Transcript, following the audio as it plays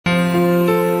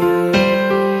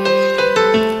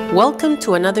Welcome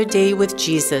to another day with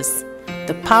Jesus.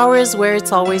 The power is where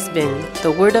it's always been. The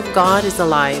Word of God is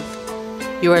alive.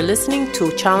 You are listening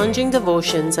to challenging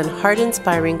devotions and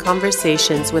heart-inspiring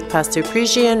conversations with Pastor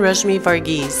Priji and Rajmi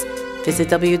Varghese. Visit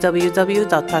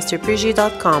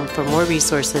www.pastorpriji.com for more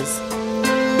resources.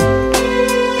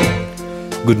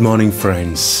 Good morning,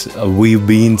 friends. We've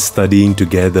been studying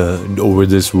together over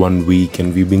this 1 week,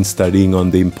 and we've been studying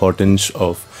on the importance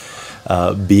of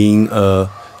being a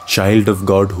child of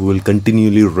God who will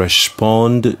continually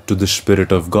respond to the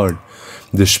Spirit of God.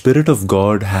 The Spirit of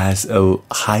God has a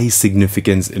high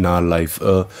significance in our life,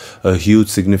 a huge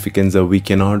significance that we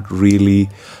cannot really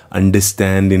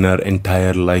understand in our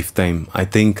entire lifetime. I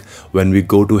think when we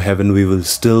go to heaven, we will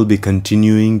still be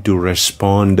continuing to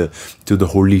respond to the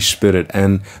Holy Spirit.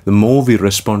 And the more we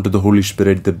respond to the Holy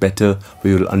Spirit, the better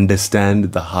we will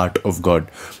understand the heart of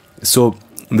God. So,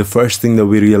 the first thing that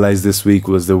we realized this week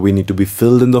was that we need to be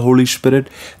filled in the Holy Spirit.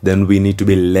 Then we need to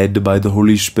be led by the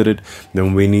Holy Spirit.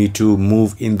 Then we need to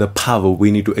move in the power.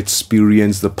 We need to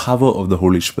experience the power of the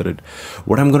Holy Spirit.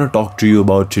 What I'm going to talk to you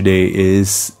about today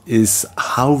is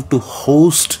how to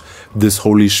host this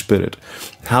Holy Spirit.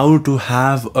 How to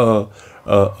have a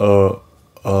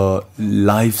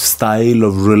lifestyle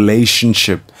of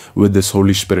relationship with this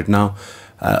Holy Spirit. Now,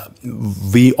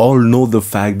 we all know the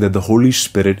fact that the Holy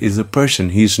Spirit is a person.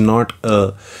 He's not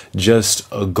just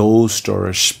a ghost or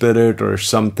a spirit or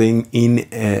something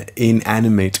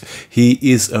inanimate. He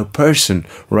is a person,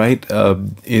 right?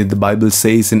 The Bible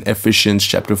says in Ephesians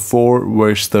chapter 4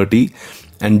 verse 30,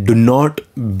 "And do not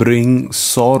bring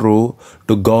sorrow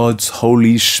to God's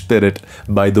Holy Spirit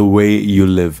by the way you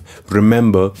live.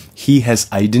 Remember, He has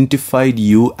identified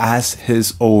you as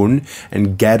His own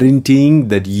and guaranteeing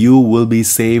that you will be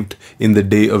saved in the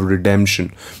day of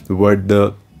redemption." What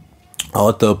the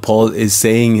author Paul is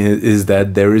saying is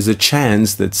that there is a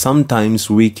chance that sometimes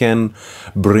we can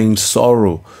bring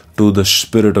sorrow to the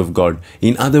Spirit of God.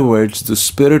 In other words, the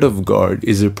Spirit of God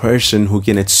is a person who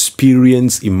can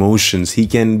experience emotions. He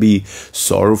can be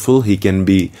sorrowful, he can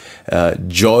be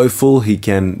joyful, he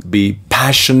can be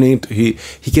passionate, he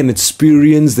can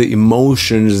experience the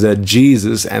emotions that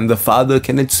Jesus and the Father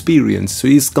can experience. So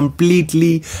he's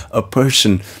completely a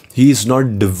person. He is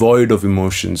not devoid of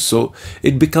emotions. So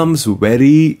it becomes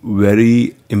very,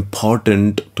 very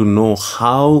important to know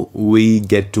how we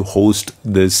get to host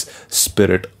this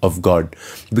Spirit of God.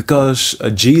 Because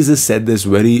Jesus said this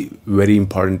very, very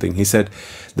important thing. He said,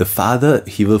 the Father,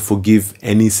 He will forgive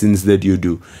any sins that you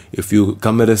do. If you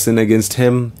commit a sin against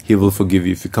Him, He will forgive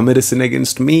you. If you commit a sin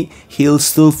against me, He'll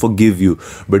still forgive you.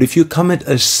 But if you commit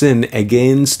a sin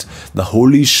against the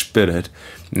Holy Spirit,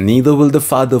 neither will the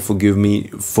Father forgive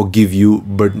you,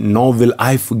 but nor will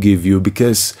I forgive you,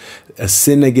 because a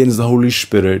sin against the Holy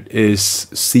Spirit is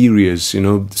serious,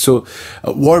 So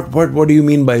what do you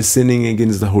mean by sinning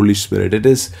against the Holy Spirit?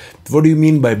 What do you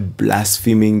mean by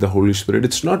blaspheming the Holy Spirit?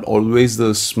 It's not always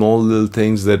the small little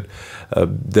things that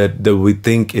we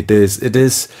think it is. It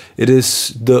is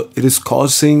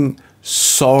causing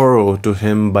sorrow to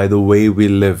Him by the way we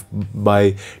live,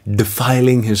 by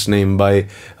defiling His name, by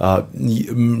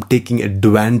taking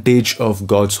advantage of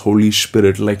God's Holy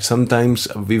Spirit. Like sometimes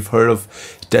we've heard of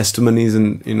testimonies,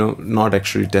 and not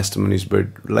actually testimonies, but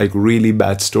like really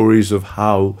bad stories of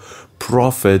how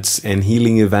prophets and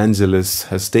healing evangelists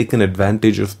has taken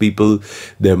advantage of people,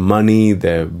 their money,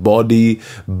 their body,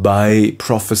 by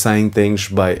prophesying things,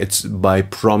 by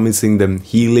promising them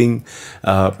healing,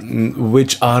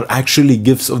 which are actually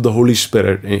gifts of the Holy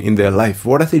Spirit in their life.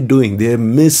 What are they doing? They're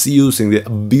they're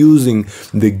abusing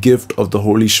the gift of the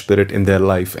Holy Spirit in their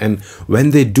life. And when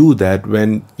they do that,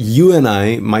 when you and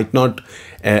I might not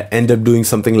end up doing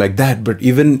something like that, but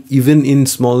even in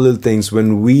small little things,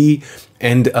 when we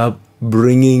end up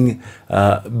bringing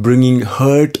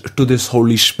hurt to this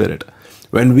Holy Spirit,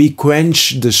 when we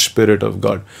quench the Spirit of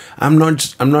God, I'm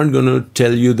not going to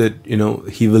tell you that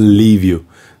He will leave you.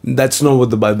 That's not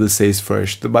what the Bible says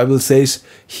first. The Bible says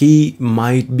He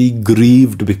might be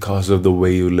grieved because of the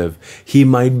way you live. He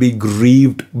might be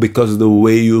grieved because of the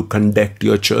way you conduct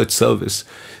your church service.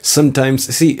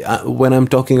 Sometimes, when I'm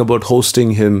talking about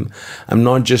hosting Him, I'm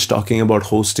not just talking about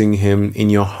hosting Him in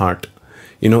your heart.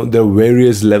 There are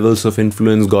various levels of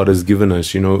influence God has given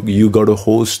us. You got to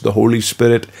host the Holy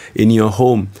Spirit in your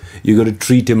home. You got to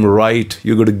treat Him right.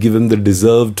 You got to give Him the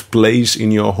deserved place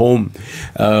in your home.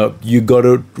 You got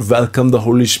to welcome the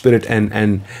Holy Spirit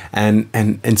and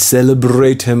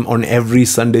celebrate Him on every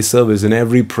Sunday service, in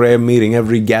every prayer meeting,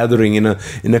 every gathering, in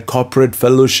a corporate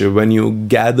fellowship. When you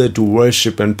gather to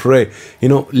worship and pray,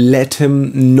 let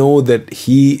Him know that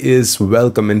He is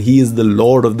welcome and He is the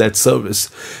Lord of that service.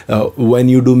 When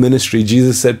you do ministry,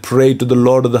 Jesus said, pray to the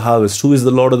Lord of the harvest. Who is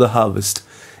the Lord of the harvest?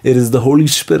 It is the Holy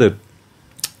Spirit.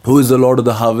 Who is the Lord of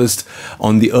the harvest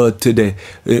on the earth today?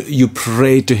 You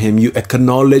pray to Him, you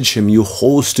acknowledge Him, you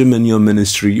host Him in your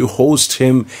ministry, you host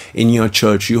Him in your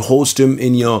church, you host Him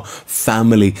in your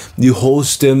family, you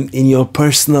host Him in your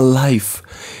personal life.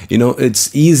 You know,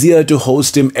 it's easier to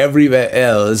host Him everywhere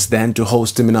else than to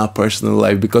host Him in our personal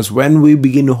life, because when we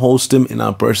begin to host Him in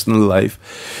our personal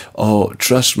life, oh,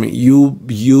 trust me, you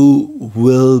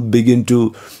will begin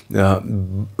to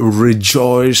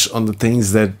rejoice on the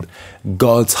things that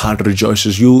God's heart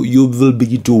rejoices. You will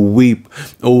begin to weep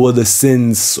over the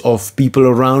sins of people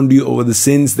around you, over the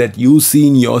sins that you see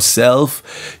in yourself.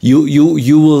 You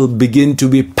will begin to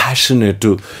be passionate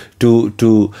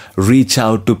to reach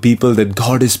out to people that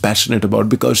God is passionate about,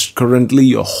 because currently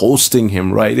you're hosting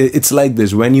Him, right? It's like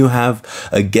this: when you have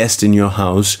a guest in your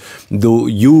house, though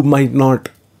you might not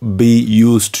be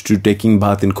used to taking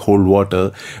bath in cold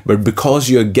water, but because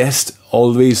your guest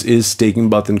always is taking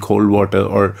bath in cold water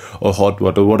or hot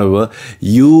water, whatever,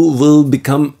 you will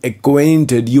become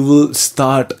acquainted. You will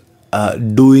start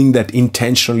doing that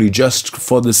intentionally, just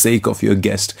for the sake of your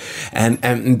guest, and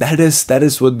that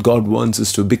is what God wants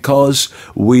us to, because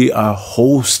we are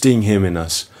hosting Him in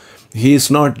us. He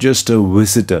is not just a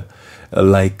visitor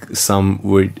like some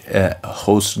would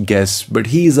host guests, but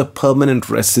He is a permanent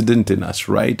resident in us,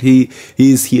 right? He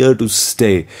is here to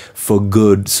stay for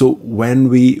good. So when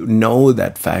we know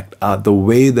that fact, the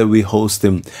way that we host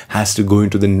Him has to go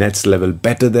into the next level,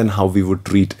 better than how we would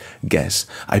treat guests.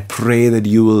 I pray that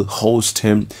you will host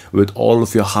Him with all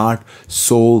of your heart,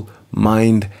 soul,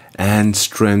 mind, and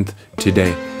strength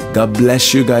today. God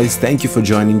bless you guys. Thank you for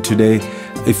joining today.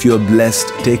 If you're blessed,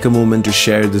 take a moment to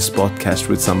share this podcast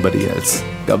with somebody else.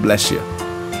 God bless you.